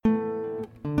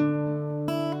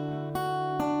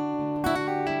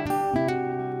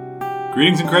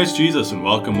Greetings in Christ Jesus, and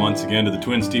welcome once again to the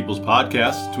Twin Steeples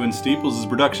podcast. Twin Steeples is a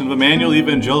production of Emmanuel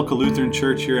Evangelical Lutheran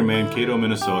Church here in Mankato,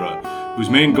 Minnesota, whose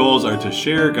main goals are to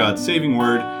share God's saving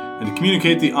word and to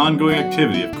communicate the ongoing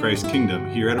activity of Christ's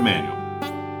kingdom here at Emmanuel.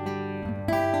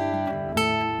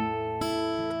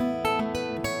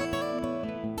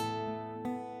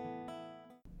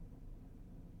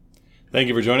 Thank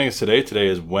you for joining us today. Today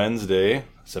is Wednesday,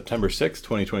 September 6th,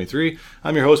 2023.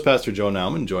 I'm your host, Pastor Joe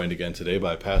Nauman, joined again today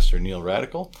by Pastor Neil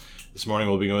Roettger. This morning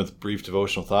we'll begin with a brief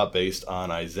devotional thought based on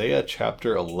Isaiah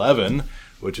chapter 11,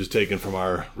 which is taken from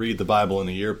our Read the Bible in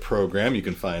a Year program you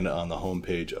can find on the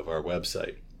homepage of our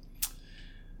website.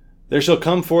 There shall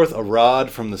come forth a rod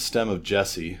from the stem of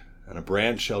Jesse, and a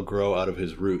branch shall grow out of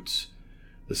his roots.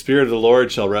 The Spirit of the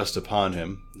Lord shall rest upon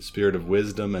him, the Spirit of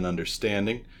wisdom and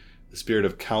understanding, the Spirit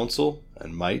of counsel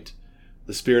and might,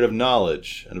 the Spirit of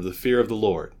knowledge and of the fear of the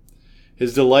Lord.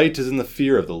 His delight is in the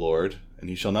fear of the Lord, and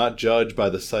he shall not judge by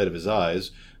the sight of his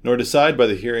eyes, nor decide by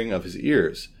the hearing of his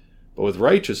ears. But with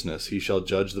righteousness he shall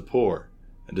judge the poor,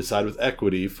 and decide with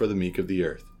equity for the meek of the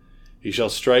earth. He shall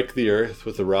strike the earth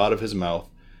with the rod of his mouth,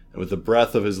 and with the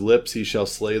breath of his lips he shall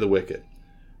slay the wicked.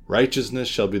 Righteousness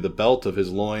shall be the belt of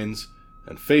his loins,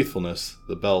 and faithfulness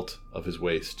the belt of his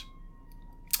waist.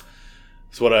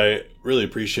 So what I really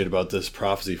appreciate about this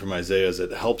prophecy from Isaiah is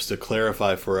it helps to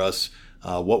clarify for us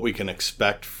what we can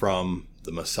expect from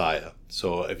the Messiah.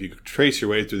 So if you trace your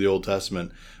way through the Old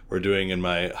Testament, we're doing in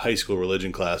my high school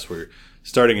religion class, we're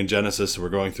starting in Genesis, and we're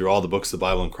going through all the books of the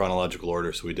Bible in chronological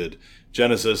order. So we did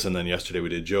Genesis, and then yesterday we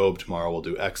did Job. Tomorrow we'll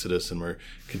do Exodus, and we're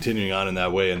continuing on in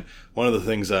that way. And one of the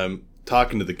things I'm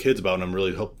talking to the kids about, and I'm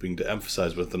really hoping to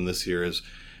emphasize with them this year, is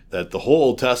that the whole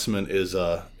Old Testament is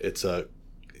it's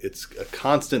a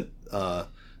constant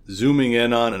zooming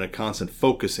in on and a constant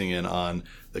focusing in on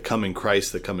the coming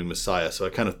Christ, the coming Messiah. So I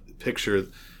kind of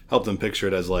help them picture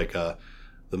it as like the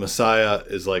Messiah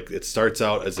is like, it starts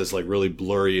out as this like really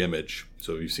blurry image.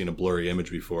 So if you've seen a blurry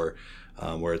image before,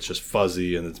 where it's just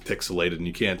fuzzy and it's pixelated and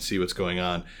you can't see what's going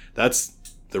on. That's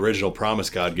the original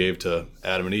promise God gave to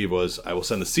Adam and Eve was, I will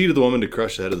send the seed of the woman to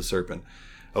crush the head of the serpent.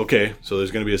 Okay, so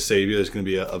there's going to be a savior, there's going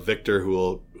to be a victor who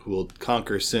will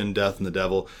conquer sin, death, and the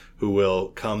devil, who will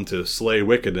come to slay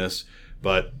wickedness,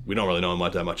 but we don't really know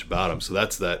that much about him. So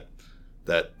that's that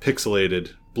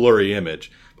pixelated, blurry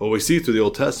image. But what we see through the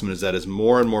Old Testament is that as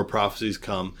more and more prophecies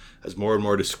come, as more and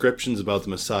more descriptions about the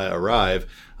Messiah arrive,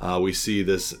 we see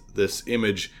this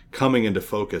image coming into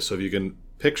focus. So if you can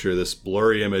picture this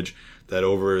blurry image that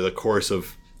over the course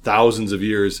of thousands of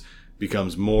years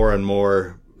becomes more and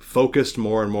more focused,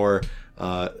 more and more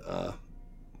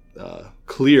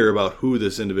clear about who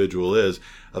this individual is.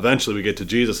 Eventually we get to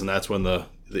Jesus, and that's when the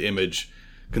image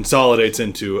consolidates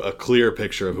into a clear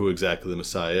picture of who exactly the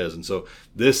Messiah is. And so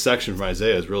this section from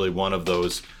Isaiah is really one of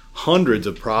those hundreds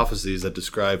of prophecies that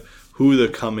describe who the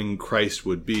coming Christ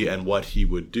would be and what he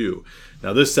would do.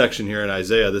 Now this section here in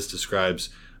Isaiah, this describes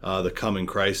the coming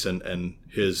Christ and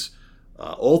his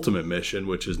ultimate mission,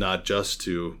 which is not just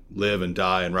to live and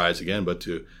die and rise again, but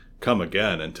to come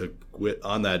again and to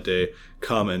on that day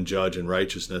come and judge in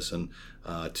righteousness and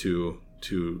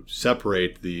to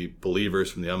separate the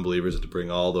believers from the unbelievers and to bring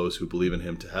all those who believe in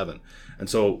him to heaven. And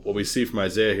so what we see from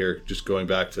Isaiah here, just going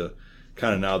back to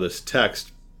kind of now this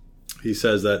text, he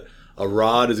says that a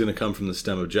rod is going to come from the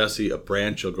stem of Jesse, a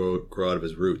branch will grow out of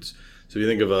his roots. So if you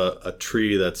think of a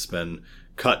tree that's been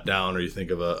cut down, or you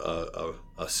think of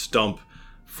a stump,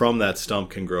 from that stump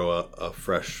can grow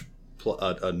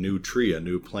a new tree, a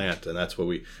new plant, and that's what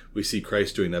we see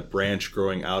Christ doing, that branch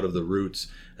growing out of the roots.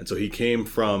 And so he came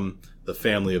from the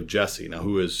family of Jesse. Now,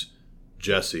 who is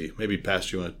Jesse? Maybe,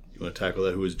 Pastor, you want to tackle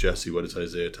that? Who is Jesse? What is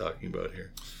Isaiah talking about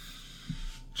here?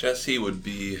 Jesse would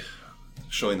be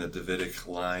showing the Davidic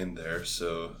line there.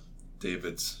 So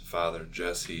David's father,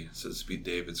 Jesse, says to be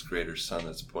David's greater son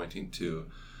that's pointing to.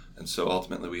 And so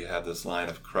ultimately we have this line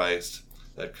of Christ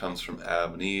that comes from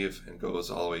Adam and Eve and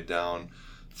goes all the way down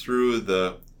through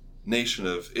the nation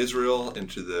of Israel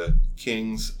into the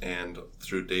kings, and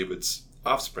through David's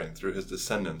offspring, through his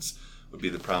descendants, would be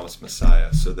the promised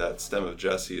Messiah. So that stem of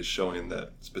Jesse is showing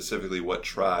that specifically what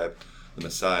tribe the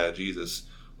Messiah, Jesus,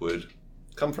 would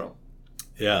come from.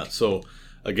 Yeah, so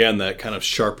again, that kind of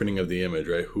sharpening of the image,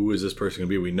 right? Who is this person going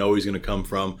to be? We know he's going to come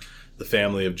from the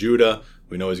family of Judah.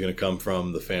 We know he's going to come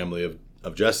from the family of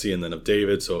Jesse and then of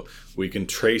David, so we can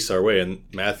trace our way, and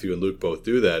Matthew and Luke both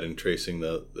do that in tracing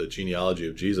the genealogy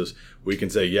of Jesus. We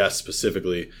can say, yes,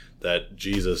 specifically that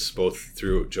Jesus, both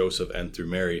through Joseph and through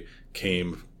Mary,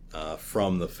 came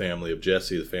from the family of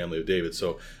Jesse, the family of David.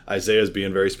 So Isaiah is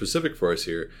being very specific for us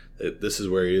here. That this is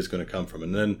where he is going to come from.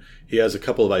 And then he has a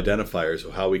couple of identifiers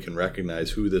of how we can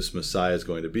recognize who this Messiah is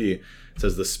going to be. It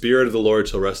says, the Spirit of the Lord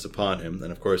shall rest upon him.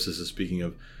 And of course, this is speaking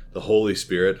of the Holy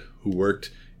Spirit who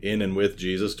worked in and with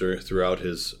Jesus throughout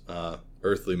his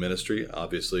earthly ministry.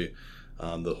 Obviously,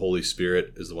 the Holy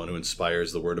Spirit is the one who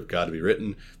inspires the Word of God to be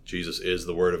written. Jesus is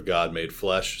the Word of God made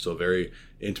flesh. So a very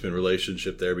intimate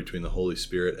relationship there between the Holy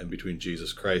Spirit and between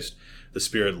Jesus Christ. The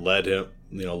Spirit led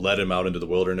him out into the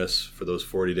wilderness for those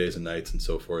 40 days and nights and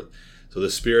so forth. So the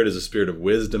Spirit is a spirit of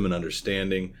wisdom and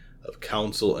understanding, of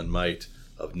counsel and might,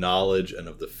 of knowledge and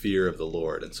of the fear of the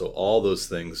Lord. And so all those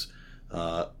things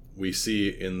we see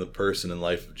in the person and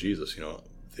life of Jesus.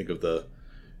 Think of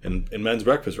in men's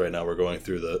breakfast right now, we're going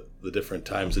through the different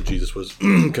times that Jesus was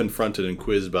confronted and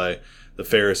quizzed by the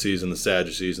Pharisees and the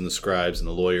Sadducees and the scribes and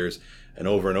the lawyers. And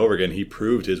over again, he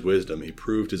proved his wisdom. He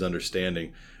proved his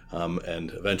understanding.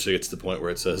 And eventually it's the point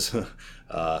where it says,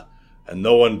 and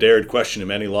no one dared question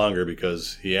him any longer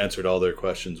because he answered all their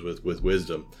questions with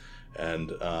wisdom.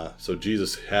 And so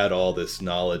Jesus had all this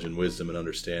knowledge and wisdom and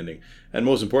understanding. And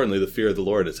most importantly, the fear of the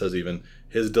Lord. It says even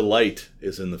his delight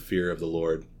is in the fear of the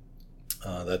Lord.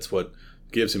 That's what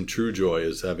gives him true joy,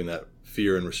 is having that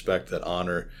fear and respect, that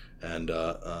honor and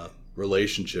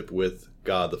relationship with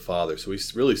God the Father. So we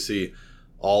really see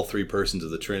all three persons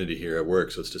of the Trinity here at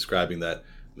work. So it's describing that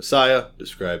Messiah,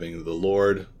 describing the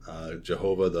Lord,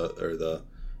 Jehovah, the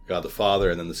God the Father,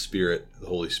 and then the Spirit, the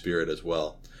Holy Spirit as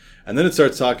well. And then it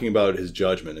starts talking about his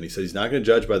judgment. And he says he's not going to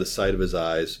judge by the sight of his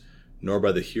eyes, nor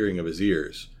by the hearing of his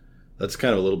ears. That's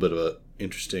kind of a little bit of an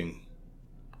interesting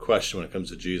question when it comes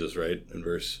to Jesus, right? In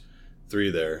verse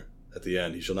 3 there at the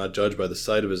end, he shall not judge by the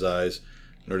sight of his eyes,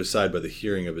 nor decide by the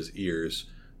hearing of his ears.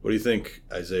 What do you think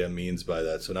Isaiah means by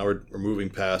that? So now we're moving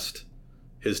past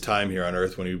his time here on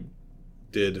earth when he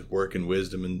did work in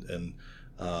wisdom and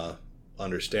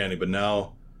understanding, but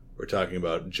now we're talking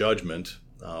about judgment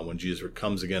when Jesus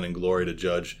comes again in glory to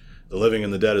judge the living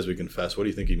and the dead, as we confess. What do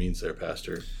you think he means there,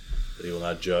 Pastor? That he will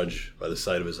not judge by the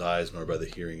sight of his eyes nor by the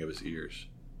hearing of his ears.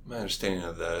 My understanding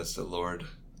of that is the Lord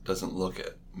doesn't look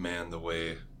at man the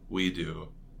way we do.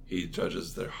 He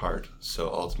judges their heart.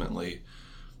 So ultimately,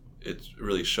 it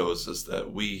really shows us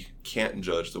that we can't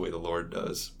judge the way the Lord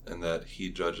does, and that he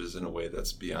judges in a way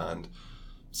that's beyond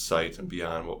sight and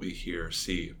beyond what we hear or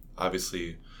see.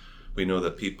 Obviously, we know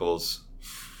that people's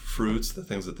fruits, the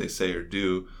things that they say or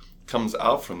do, comes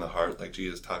out from the heart, like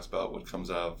Jesus talks about what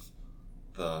comes out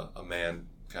of a man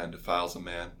kind of defiles a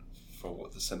man for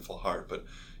the sinful heart. But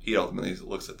he ultimately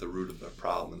looks at the root of the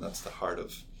problem, and that's the heart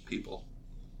of people.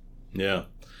 Yeah.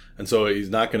 And so he's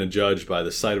not going to judge by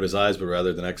the sight of his eyes, but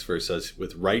rather the next verse says,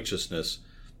 with righteousness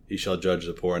he shall judge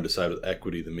the poor and decide with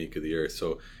equity the meek of the earth.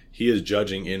 So he is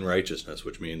judging in righteousness,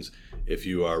 which means if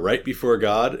you are right before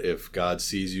God, if God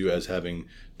sees you as having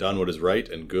done what is right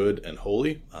and good and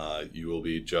holy, you will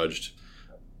be judged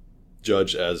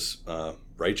as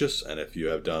righteous. And if you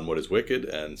have done what is wicked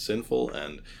and sinful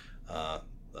and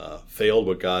failed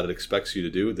what God expects you to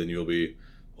do, then you'll be,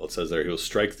 well, it says there, he will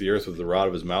strike the earth with the rod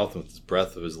of his mouth, and with the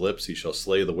breath of his lips he shall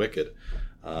slay the wicked.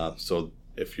 So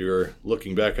if you're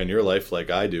looking back on your life like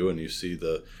I do, and you see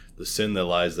the sin that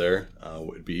lies there, it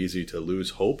would be easy to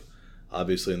lose hope,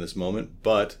 obviously, in this moment.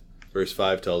 But verse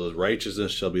 5 tells us,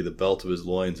 righteousness shall be the belt of his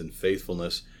loins, and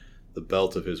faithfulness the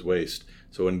belt of his waist.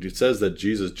 So when it says that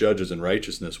Jesus judges in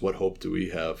righteousness, what hope do we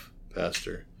have,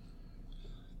 Pastor?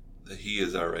 That he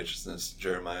is our righteousness.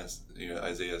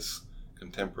 Isaiah's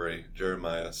contemporary,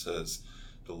 Jeremiah, says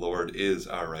the Lord is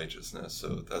our righteousness.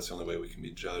 So that's the only way we can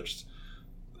be judged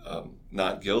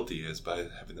not guilty, is by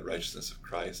having the righteousness of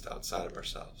Christ outside of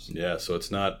ourselves. Yeah, so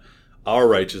it's not our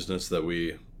righteousness that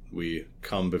we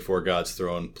come before God's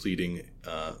throne pleading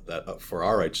that for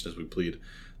our righteousness. We plead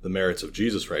the merits of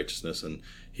Jesus' righteousness, and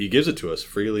he gives it to us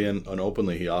freely and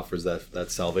openly. He offers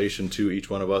that salvation to each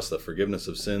one of us, the forgiveness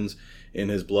of sins in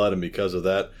his blood, and because of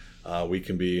that, we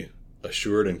can be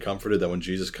assured and comforted that when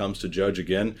Jesus comes to judge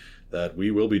again, that we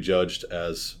will be judged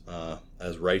as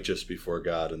righteous before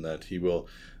God, and that he will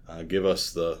give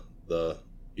us the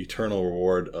eternal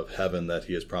reward of heaven that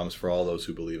he has promised for all those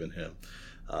who believe in him.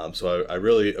 So I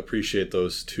really appreciate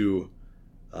those two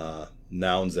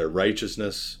nouns there.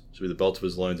 Righteousness should be the belt of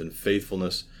his loins, and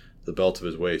faithfulness the belt of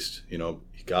his waist.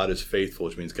 God is faithful,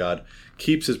 which means God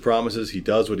keeps his promises. He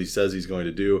does what he says he's going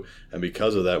to do, and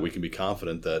because of that, we can be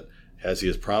confident that as he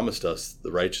has promised us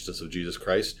the righteousness of Jesus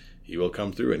Christ, he will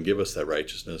come through and give us that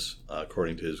righteousness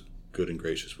according to his good and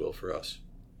gracious will for us.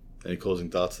 Any closing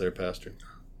thoughts there, Pastor?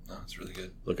 No, it's really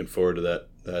good. Looking forward to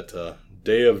that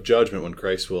day of judgment when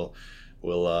Christ will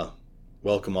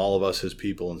welcome all of us, his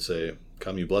people, and say,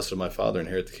 "Come, you blessed of my Father,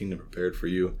 inherit the kingdom prepared for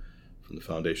you from the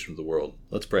foundation of the world."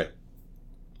 Let's pray.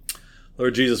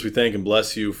 Lord Jesus, we thank and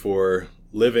bless you for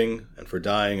living and for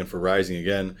dying and for rising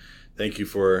again. Thank you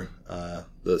for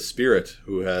the Spirit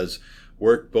who has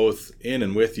worked both in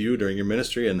and with you during your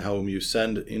ministry, and whom you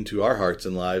send into our hearts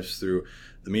and lives through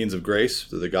the means of grace,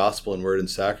 through the gospel and word and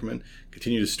sacrament.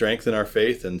 Continue to strengthen our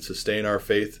faith and sustain our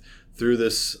faith through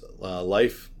this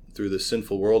life, through this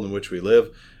sinful world in which we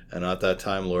live. And at that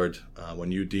time, Lord,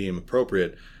 when you deem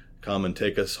appropriate, come and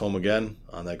take us home again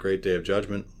on that great day of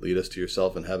judgment. Lead us to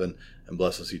yourself in heaven and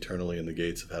bless us eternally in the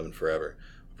gates of heaven forever.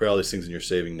 We pray all these things in your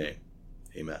saving name.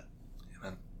 Amen.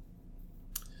 Amen.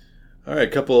 All right,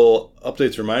 a couple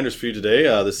updates, reminders for you today.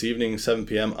 This evening, 7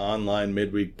 p.m. online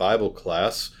midweek Bible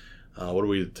class. What are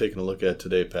we taking a look at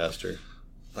today, Pastor?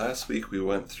 Last week we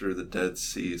went through the Dead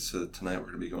Sea, so tonight we're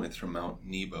going to be going through Mount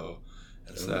Nebo.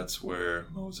 And so that's where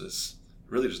Moses,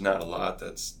 really there's not a lot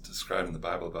that's described in the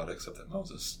Bible about it, except that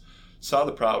Moses saw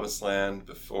the promised land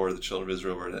before the children of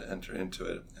Israel were to enter into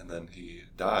it, and then he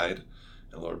died,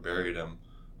 and the Lord buried him.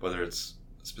 Whether it's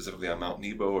specifically on Mount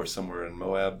Nebo or somewhere in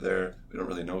Moab there, we don't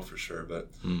really know for sure, but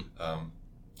a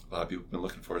lot of people have been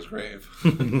looking for his grave.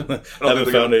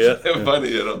 Haven't found it yet. Haven't found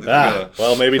it yet. I don't think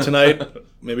well, maybe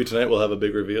tonight we'll have a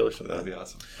big reveal or something. That'd be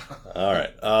awesome. All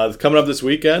right. Coming up this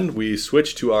weekend, we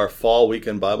switched to our fall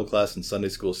weekend Bible class and Sunday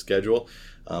school schedule.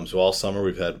 So all summer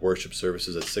we've had worship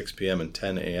services at 6 p.m. and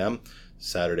 10 a.m.,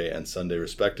 Saturday and Sunday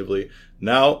respectively.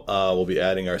 Now we'll be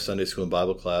adding our Sunday school and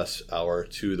Bible class hour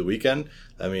to the weekend.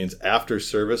 That means after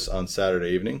service on Saturday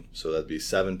evening, so that'd be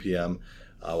 7 p.m.,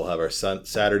 we'll have our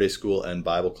Saturday school and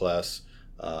Bible class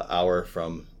hour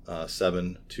from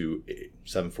 7 to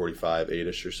 7:45,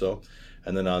 8-ish or so.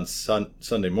 And then on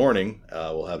Sunday morning,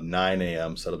 we'll have 9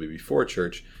 a.m., so that'll be before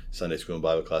church, Sunday school and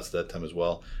Bible class at that time as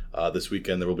well. This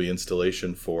weekend there will be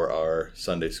installation for our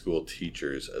Sunday school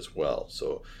teachers as well,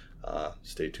 so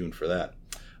stay tuned for that.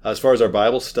 As far as our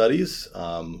Bible studies,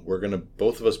 we're going to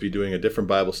both of us be doing a different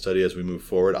Bible study as we move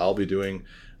forward. I'll be doing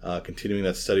continuing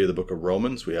that study of the book of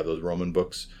Romans. We have those Roman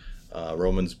books,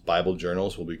 Romans Bible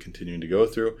journals we'll be continuing to go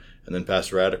through. And then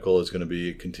Pastor Radical is going to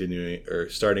be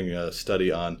starting a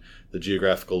study on the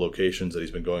geographical locations that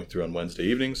he's been going through on Wednesday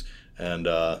evenings, and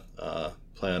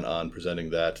plan on presenting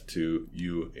that to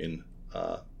you in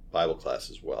Bible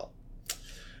class as well.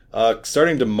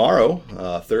 Starting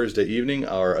tomorrow, Thursday evening,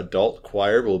 our adult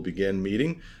choir will begin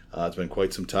meeting. It's been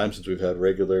quite some time since we've had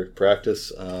regular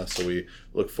practice, so we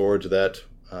look forward to that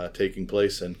taking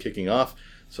place and kicking off.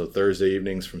 So Thursday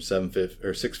evenings from 6:15,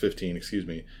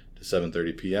 to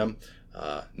 7:30 p.m.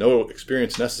 No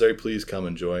experience necessary. Please come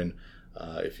and join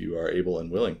if you are able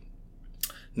and willing.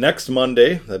 Next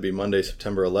Monday, that'd be Monday,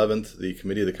 September 11th, the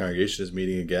Committee of the Congregation is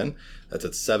meeting again. That's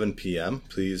at 7 p.m.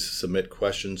 Please submit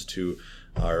questions to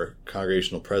our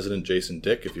Congregational President, Jason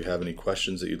Dick, if you have any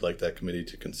questions that you'd like that committee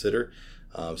to consider.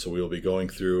 So we will be going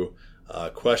through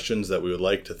questions that we would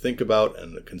like to think about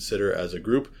and consider as a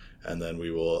group, and then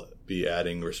we will be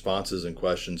adding responses and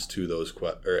questions to those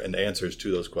and answers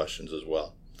to those questions as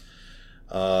well.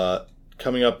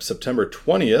 Coming up September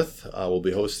 20th, we'll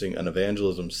be hosting an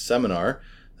evangelism seminar.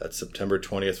 That's September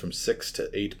 20th from 6 to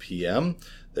 8 p.m.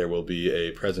 There will be a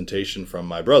presentation from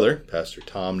my brother, Pastor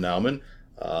Tom Nauman,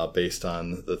 based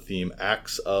on the theme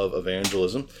Acts of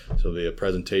Evangelism. So it'll be a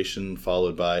presentation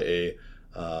followed by a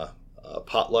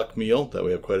potluck meal that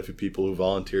we have quite a few people who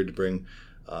volunteered to bring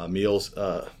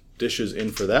dishes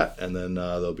in for that. And then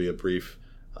there'll be a brief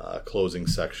closing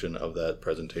section of that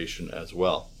presentation as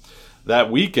well.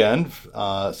 That weekend,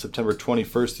 September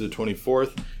 21st to the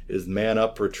 24th, is Man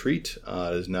Up Retreat.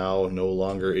 It is now no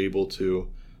longer able to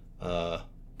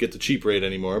get the cheap rate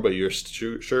anymore, but you're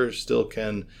sure still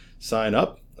can sign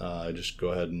up. Just go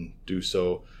ahead and do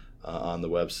so on the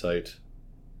website.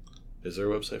 Is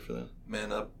there a website for that?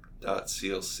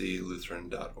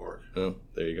 manup.clclutheran.org. Oh,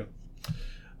 there you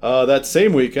go. That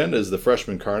same weekend is the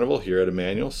Freshman Carnival here at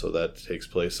Emmanuel, so that takes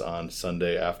place on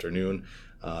Sunday afternoon.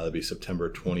 That'll be September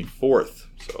 24th,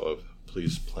 so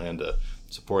please plan to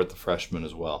support the freshmen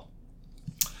as well.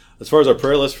 As far as our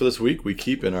prayer list for this week, we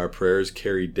keep in our prayers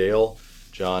Carrie, Dahle,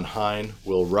 John, Hein,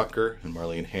 Will Roettger, and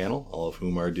Marlene Hanel, all of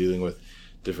whom are dealing with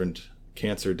different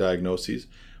cancer diagnoses.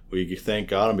 We thank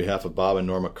God on behalf of Bob and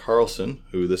Norma Carlson,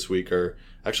 who this week I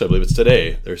believe it's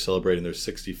today, they're celebrating their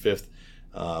 65th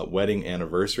wedding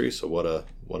anniversary, so what a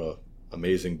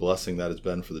amazing blessing that has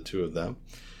been for the two of them.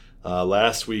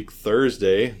 Last week,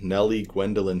 Thursday, Nelly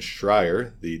Gwendolyn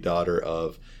Schreyer, the daughter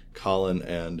of Colin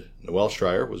and Noelle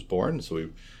Schreyer, was born. So we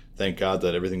thank God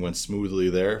that everything went smoothly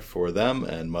there for them,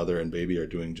 and mother and baby are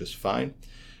doing just fine.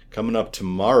 Coming up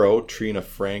tomorrow, Trina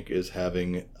Frank is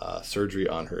having surgery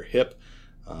on her hip,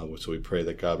 so we pray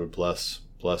that God would bless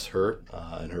her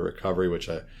and her recovery, which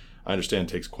I understand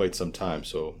takes quite some time.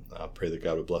 So pray that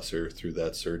God would bless her through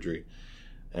that surgery.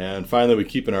 And finally, we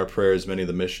keep in our prayers many of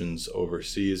the missions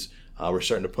overseas. We're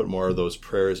starting to put more of those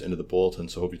prayers into the bulletin,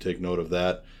 so hope you take note of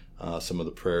that. Some of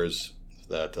the prayers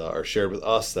that are shared with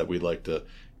us that we'd like to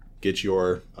get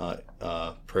your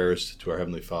prayers to our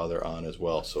Heavenly Father on as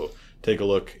well. So take a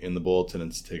look in the bulletin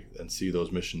and see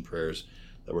those mission prayers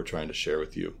that we're trying to share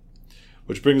with you.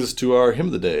 Which brings us to our hymn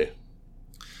of the day.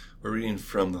 We're reading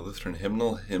from the Lutheran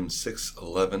hymnal, hymn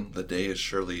 611, "The Day is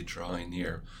Surely Drawing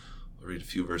Near." I'll read a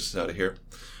few verses out of here.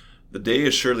 "The day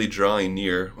is surely drawing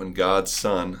near when God's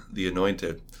Son, the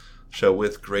Anointed, shall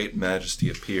with great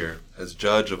majesty appear, as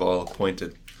judge of all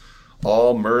appointed.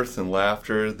 All mirth and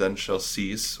laughter then shall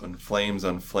cease, when flames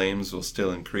on flames will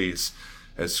still increase,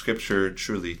 as Scripture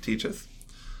truly teacheth.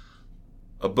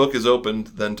 A book is opened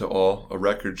then to all, a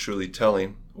record truly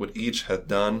telling what each hath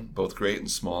done, both great and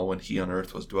small, when he on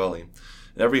earth was dwelling.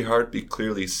 And every heart be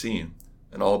clearly seen,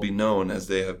 and all be known as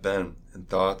they have been, in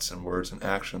thoughts and words and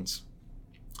actions.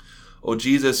 O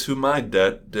Jesus, who my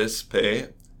debt didst pay,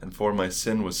 and for my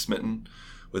sin was smitten,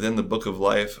 within the book of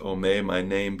life, O may my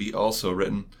name be also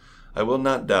written. I will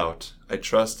not doubt, I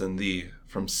trust in thee.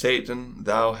 From Satan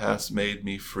thou hast made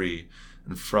me free,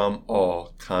 and from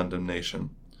all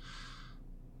condemnation.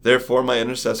 Therefore my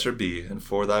intercessor be, and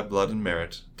for thy blood and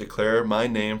merit, declare my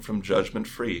name from judgment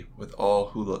free, with all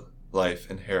who life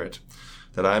inherit,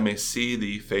 that I may see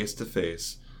thee face to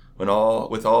face, with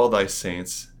all thy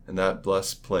saints, in that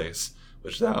blessed place,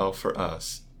 which thou for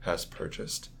us hast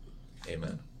purchased.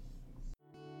 Amen.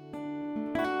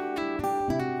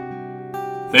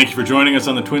 Thank you for joining us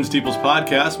on the Twin Steeples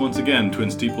podcast. Once again,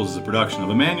 Twin Steeples is a production of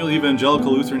Emmanuel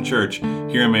Evangelical Lutheran Church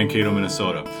here in Mankato,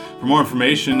 Minnesota. For more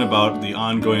information about the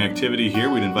ongoing activity here,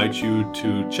 we'd invite you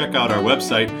to check out our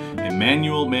website,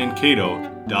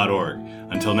 emmanuelmankato.org.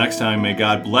 Until next time, may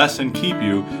God bless and keep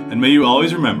you, and may you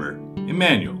always remember,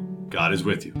 Emmanuel, God is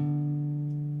with you.